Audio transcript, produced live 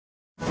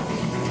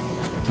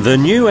The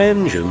new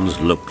engines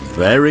looked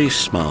very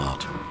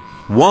smart.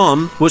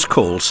 One was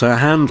called Sir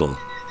Handel,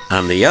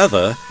 and the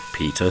other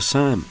Peter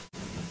Sam.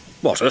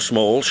 "What a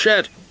small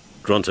shed,"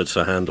 grunted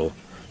Sir Handel.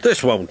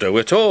 "This won't do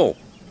at all.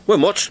 We're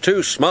much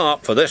too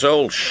smart for this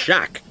old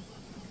shack."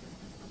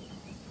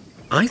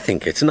 "I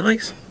think it's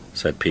nice,"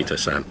 said Peter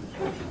Sam.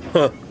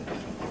 "Huh,"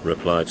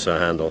 replied Sir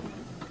Handel.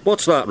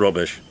 "What's that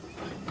rubbish?"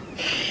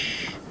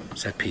 "Shh,"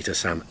 said Peter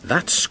Sam.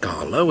 "That's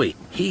Skarloey.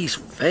 He's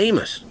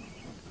famous."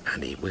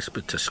 And he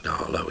whispered to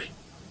Skarloey.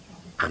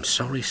 "I'm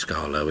sorry,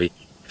 Skarloey.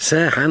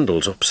 Sir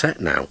Handel's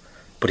upset now,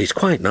 but he's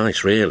quite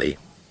nice, really."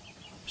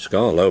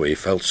 Skarloey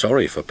felt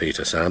sorry for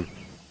Peter Sam.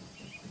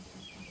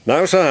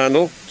 "Now, Sir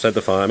Handel," said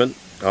the fireman,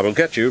 "I will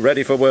get you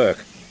ready for work."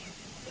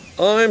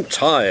 "I'm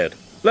tired.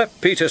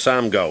 Let Peter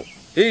Sam go.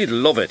 He'd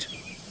love it."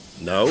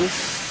 "No,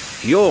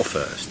 you're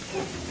first."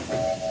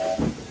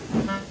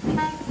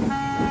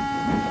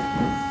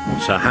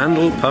 Sir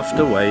Handel puffed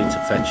away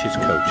to fetch his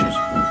coaches.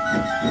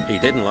 He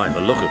didn't like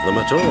the look of them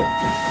at all.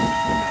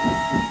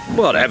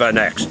 "Whatever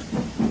next?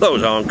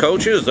 Those aren't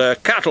coaches, they're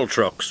cattle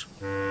trucks."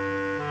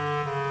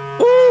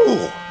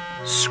 "Ooh!"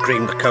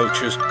 screamed the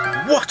coaches.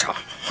 "What a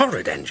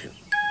horrid engine!"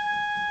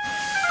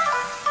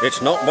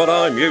 "It's not what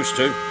I'm used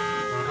to,"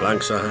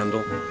 clanked Sir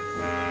Handel.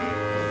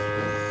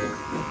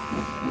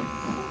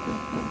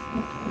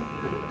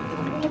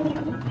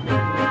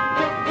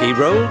 He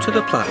rolled to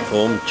the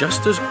platform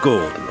just as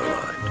Gordon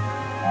arrived.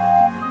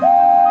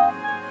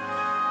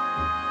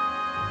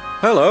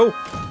 "Hello,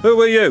 who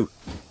are you?"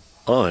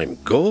 "I'm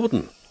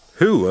Gordon.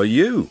 Who are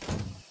you?"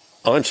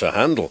 "I'm Sir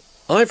Handel.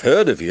 I've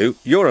heard of you.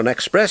 You're an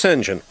express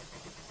engine."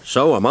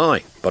 "So am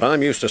I, but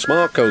I'm used to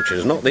smart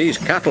coaches, not these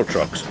cattle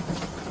trucks."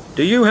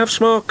 "Do you have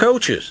smart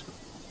coaches?"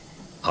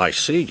 "I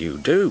see you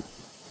do."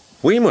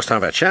 "We must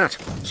have a chat."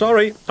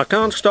 "Sorry, I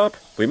can't stop.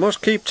 We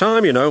must keep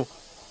time, you know."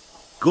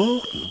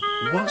 Gordon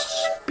was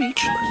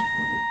speechless.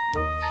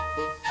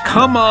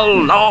 Come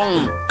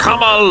along,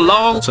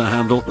 Sir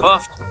Handel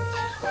puffed.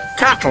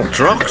 Cattle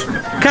trucks,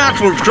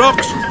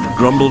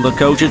 grumbled the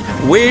coaches.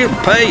 "We'll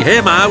pay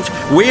him out,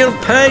 we'll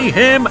pay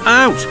him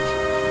out."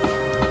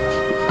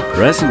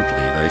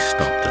 Presently they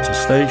stopped at a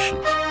station.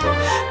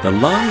 The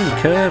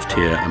line curved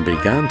here and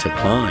began to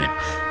climb.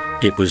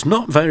 It was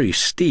not very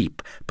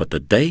steep, but the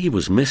day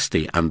was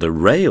misty and the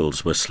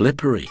rails were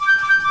slippery.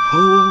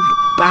 "Hold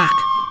back,"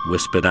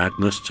 whispered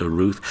Agnes to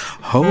Ruth.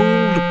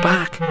 "Hold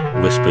back,"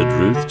 whispered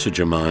Ruth to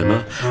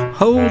Jemima.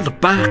 "Hold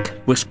back,"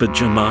 whispered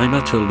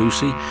Jemima to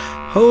Lucy.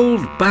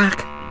 "Hold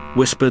back,"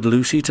 whispered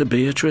Lucy to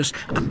Beatrice,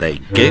 and they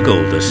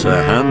giggled as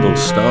Sir Handel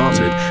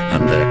started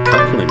and their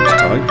couplings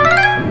tightened.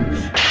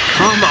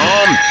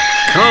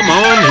 Come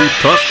on, he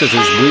puffed as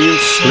his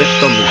wheels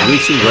slipped on the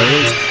greasy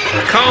rails.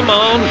 Come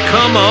on.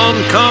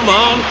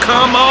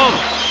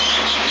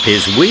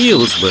 His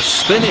wheels were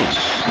spinning,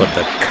 but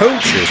the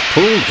coaches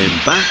pulled him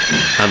back,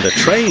 and the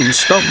train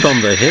stopped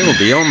on the hill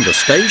beyond the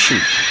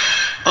station.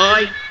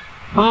 I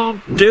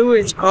can't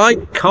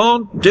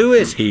do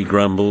it, he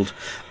grumbled.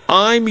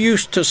 "I'm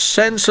used to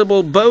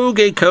sensible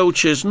bogie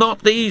coaches,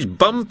 not these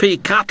bumpy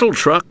cattle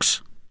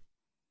trucks."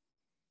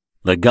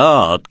 The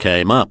guard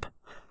came up.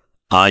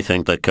 "I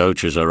think the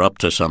coaches are up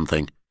to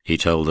something," he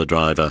told the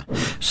driver.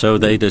 So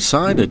they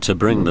decided to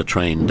bring the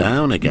train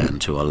down again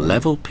to a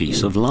level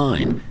piece of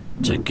line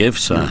to give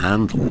Sir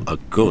Handel a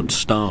good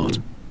start.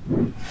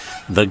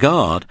 The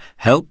guard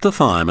helped the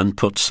fireman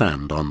put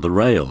sand on the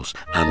rails,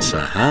 and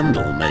Sir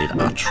Handel made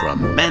a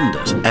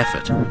tremendous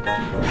effort.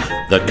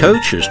 The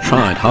coaches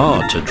tried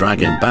hard to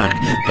drag him back,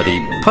 but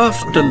he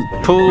puffed and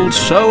pulled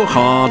so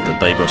hard that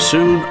they were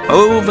soon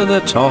over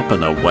the top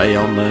and away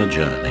on their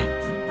journey.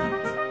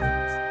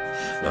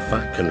 The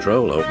Fat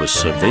Controller was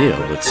severe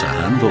with Sir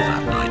Handel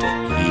that night.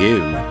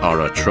 "You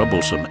are a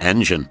troublesome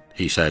engine,"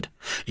 he said.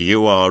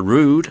 "You are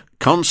rude,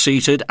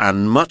 conceited,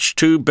 and much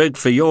too big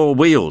for your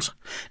wheels.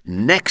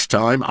 Next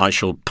time I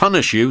shall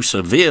punish you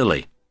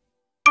severely."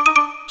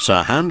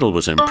 Sir Handel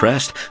was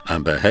impressed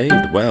and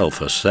behaved well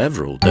for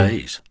several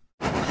days.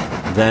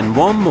 Then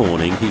one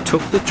morning he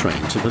took the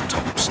train to the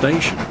top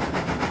station.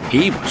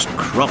 He was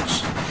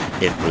cross.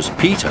 It was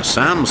Peter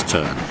Sam's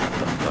turn,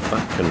 but the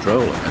Fat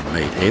Controller had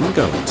made him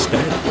go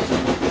instead.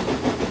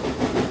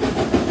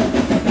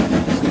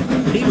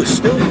 He was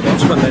still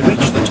cross when they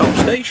reached the top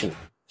station.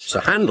 Sir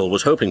Handel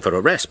was hoping for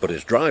a rest, but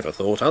his driver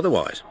thought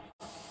otherwise.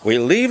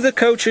 "We'll leave the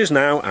coaches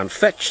now and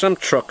fetch some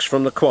trucks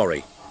from the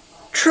quarry."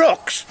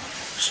 "Trucks!"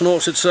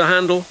 snorted Sir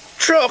Handel.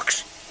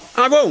 "Trucks!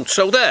 I won't,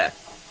 so there!"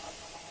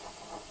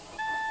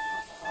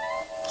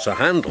 Sir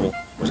Handel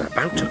was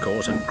about to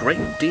cause a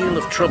great deal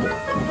of trouble.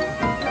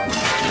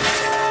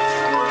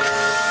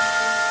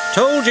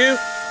 "Told you,"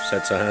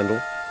 said Sir Handel.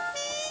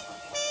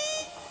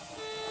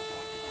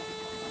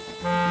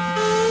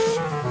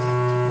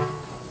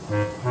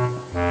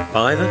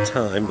 By the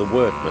time the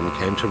workmen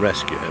came to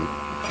rescue him,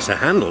 Sir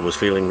Handel was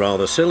feeling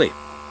rather silly.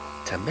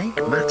 To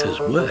make matters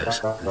worse,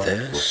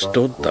 there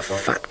stood the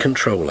Fat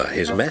Controller.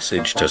 His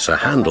message to Sir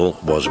Handel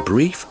was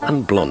brief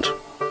and blunt.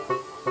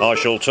 "I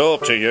shall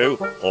talk to you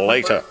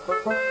later."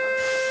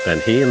 Then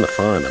he and the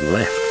fireman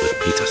left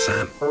with Peter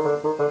Sam.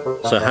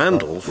 Sir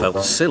Handel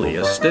felt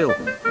sillier still.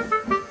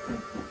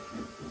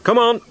 "Come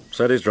on,"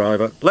 said his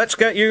driver. "Let's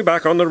get you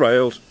back on the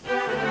rails."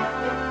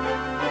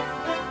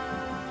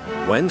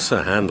 When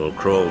Sir Handel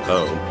crawled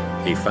home,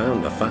 he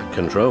found the Fat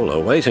Controller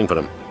waiting for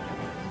him.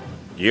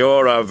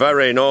 "You're a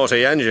very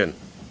naughty engine.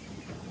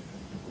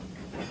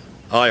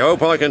 I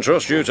hope I can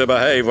trust you to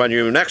behave when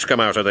you next come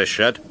out of this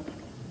shed."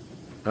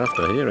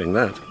 After hearing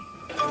that,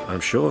 I'm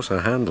sure Sir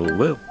Handel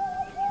will,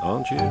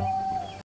 aren't you?